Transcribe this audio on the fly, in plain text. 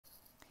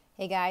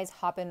Hey guys,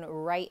 hopping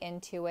right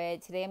into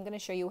it. Today I'm going to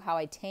show you how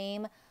I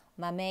tame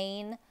my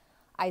mane.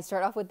 I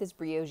start off with this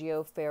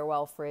Briogeo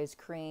Farewell Frizz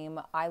cream.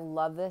 I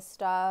love this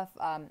stuff.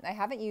 I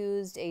haven't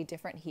used a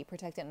different heat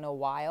protectant in a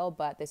while,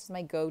 but this is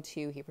my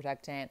go-to heat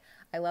protectant.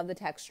 I love the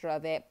texture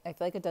of it. I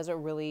feel like it does a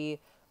really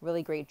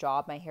great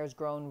job. My hair's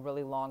grown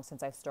really long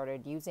since I've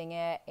started using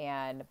it,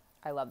 and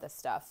I love this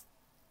stuff.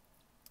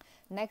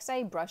 Next,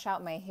 I brush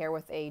out my hair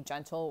with a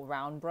gentle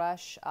round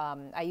brush.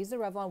 I use the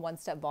Revlon One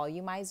Step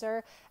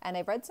Volumizer, and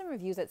I've read some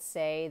reviews that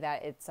say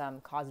that it's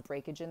caused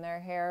breakage in their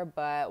hair,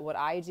 but what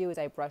I do is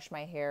I brush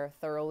my hair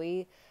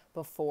thoroughly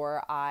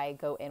before I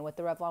go in with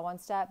the Revlon One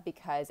Step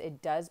because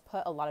it does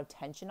put a lot of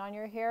tension on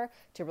your hair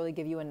to really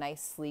give you a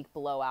nice sleek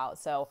blowout.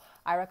 So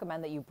I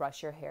recommend that you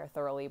brush your hair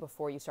thoroughly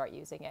before you start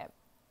using it.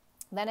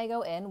 Then I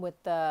go in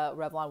with the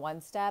Revlon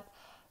One Step.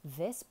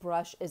 This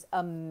brush is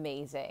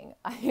amazing.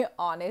 I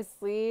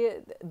honestly,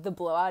 the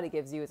blowout it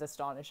gives you is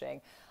astonishing.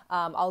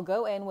 I'll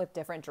go in with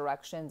different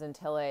directions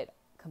until it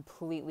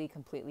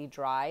completely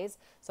dries.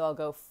 So I'll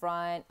go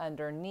front,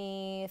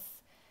 underneath,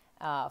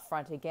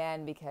 front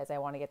again because I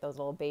want to get those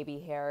little baby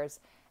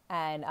hairs.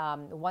 And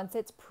once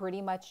it's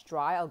pretty much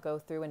dry, I'll go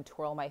through and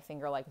twirl my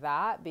finger like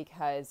that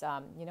because,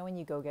 you know, when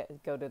you go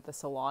to the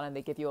salon and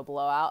they give you a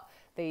blowout,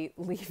 they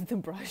leave the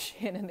brush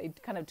in and they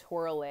kind of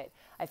twirl it.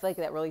 I feel like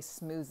that really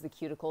smooths the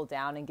cuticle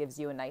down and gives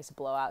you a nice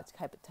blowout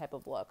type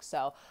of look.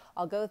 So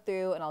I'll go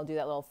through and I'll do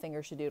that little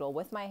finger shadoodle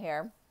with my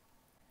hair.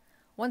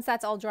 Once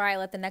that's all dry, I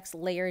let the next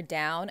layer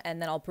down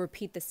and then I'll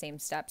repeat the same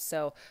steps.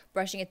 So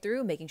brushing it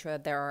through, making sure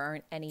that there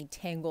aren't any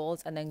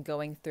tangles, and then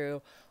going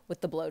through with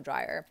the blow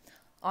dryer.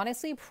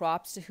 Honestly,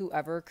 props to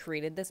whoever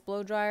created this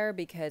blow dryer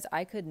because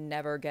I could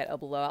never get a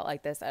blowout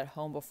like this at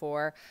home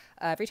before.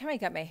 Every time I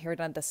get my hair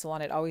done at the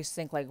salon, I'd always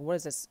think like, what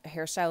is this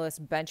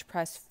hairstylist bench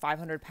press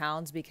 500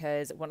 pounds?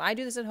 Because when I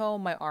do this at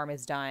home, my arm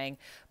is dying.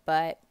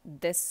 But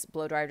this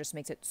blow dryer just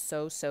makes it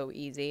so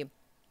easy.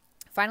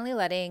 Finally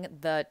letting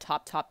the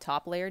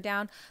top layer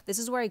down. This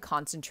is where I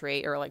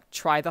concentrate or like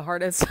try the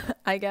hardest,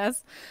 I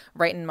guess,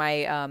 right in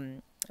my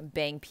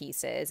bang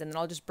pieces, and then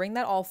I'll just bring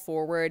that all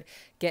forward,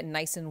 get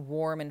nice and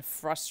warm and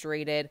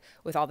frustrated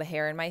with all the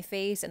hair in my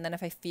face, and then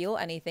if I feel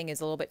anything is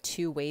a little bit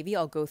too wavy,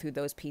 I'll go through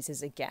those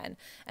pieces again,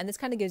 and this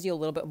kind of gives you a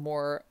little bit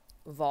more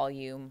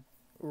volume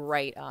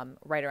right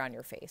around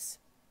your face.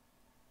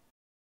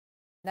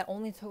 That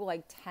only took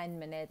like 10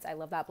 minutes. I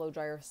love that blow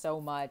dryer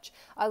so much.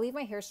 I leave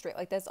my hair straight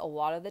like this a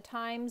lot of the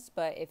times,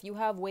 but if you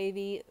have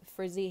wavy,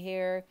 frizzy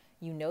hair,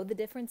 you know the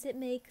difference it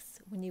makes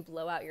when you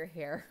blow out your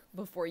hair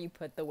before you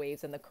put the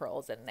waves and the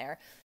curls in there.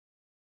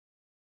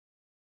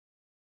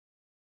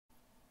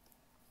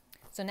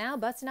 So now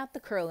busting out the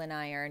curling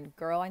iron.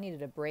 Girl, I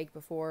needed a break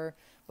before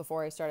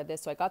I started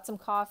this. So I got some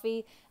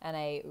coffee and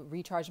I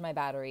recharged my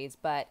batteries,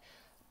 but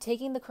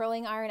taking the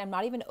curling iron, I'm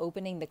not even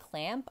opening the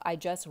clamp. I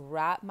just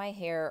wrap my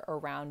hair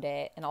around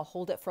it and I'll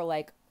hold it for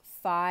like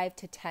 5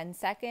 to 10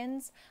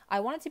 seconds. I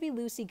want it to be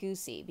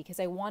loosey-goosey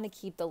because I want to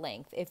keep the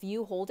length. If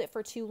you hold it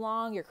for too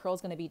long, your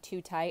curl's going to be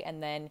too tight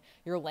and then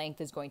your length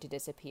is going to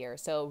disappear.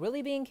 So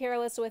really being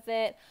careless with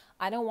it.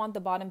 I don't want the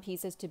bottom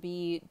pieces to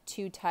be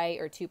too tight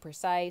or too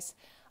precise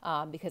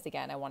because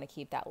again, I want to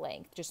keep that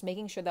length. Just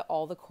making sure that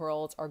all the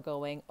curls are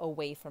going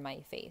away from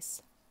my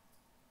face.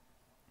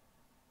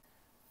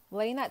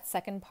 Letting that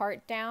second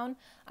part down,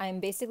 I'm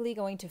basically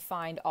going to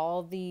find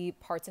all the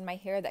parts in my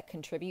hair that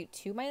contribute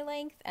to my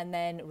length and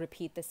then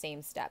repeat the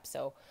same step.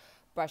 So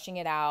brushing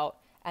it out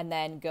and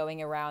then going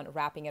around,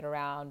 wrapping it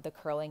around the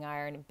curling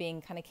iron,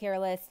 being kind of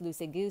careless,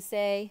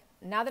 loosey-goosey.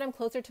 Now that I'm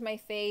closer to my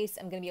face,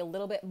 I'm going to be a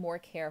little bit more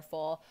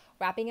careful,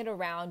 wrapping it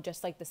around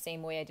just like the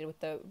same way I did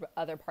with the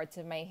other parts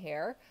of my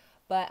hair.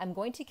 But I'm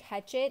going to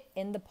catch it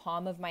in the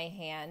palm of my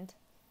hand,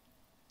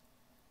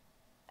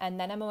 and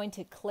then I'm going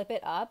to clip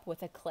it up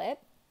with a clip.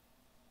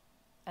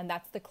 And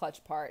that's the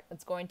clutch part.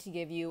 It's going to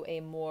give you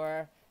a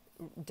more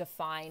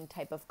defined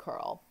type of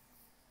curl.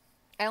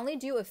 I only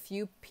do a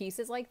few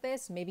pieces like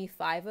this, maybe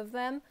 5 of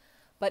them,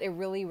 but it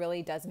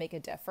really does make a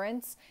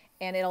difference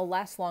and it'll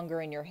last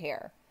longer in your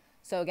hair.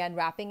 So again,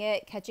 wrapping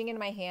it, catching it in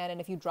my hand, and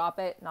if you drop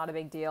it, not a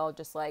big deal.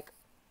 Just like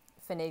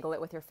finagle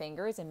it with your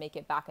fingers and make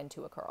it back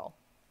into a curl.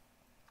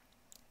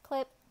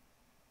 Clip.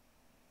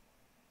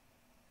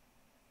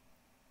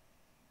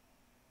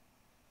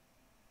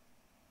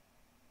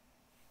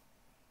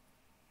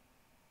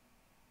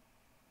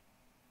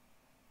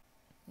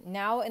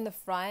 Now in the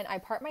front, I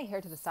part my hair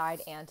to the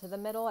side and to the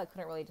middle. I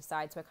couldn't really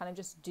decide, so I kind of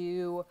just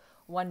do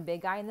one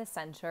big guy in the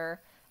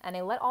center, and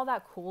I let all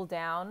that cool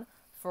down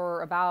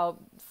for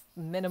about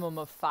minimum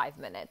of 5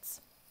 minutes.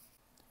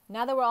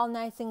 Now that we're all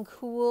nice and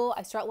cool,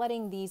 I start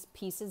letting these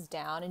pieces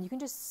down, and you can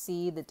just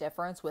see the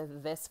difference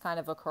with this kind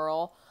of a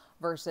curl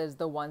versus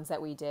the ones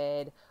that we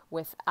did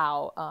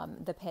without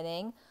the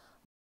pinning.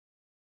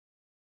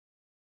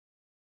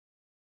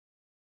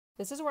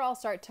 This is where I'll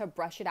start to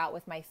brush it out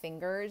with my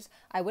fingers.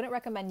 I wouldn't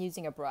recommend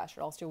using a brush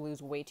or else you'll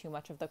lose way too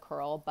much of the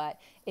curl. But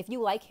if you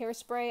like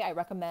hairspray, I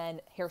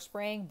recommend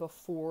hairspraying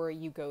before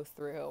you go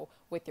through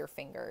with your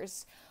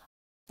fingers.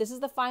 this is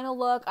the final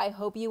look. I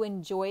hope you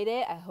enjoyed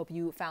it. I hope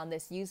you found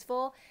this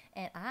useful,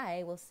 and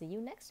I will see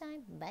you next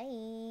time.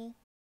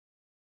 Bye.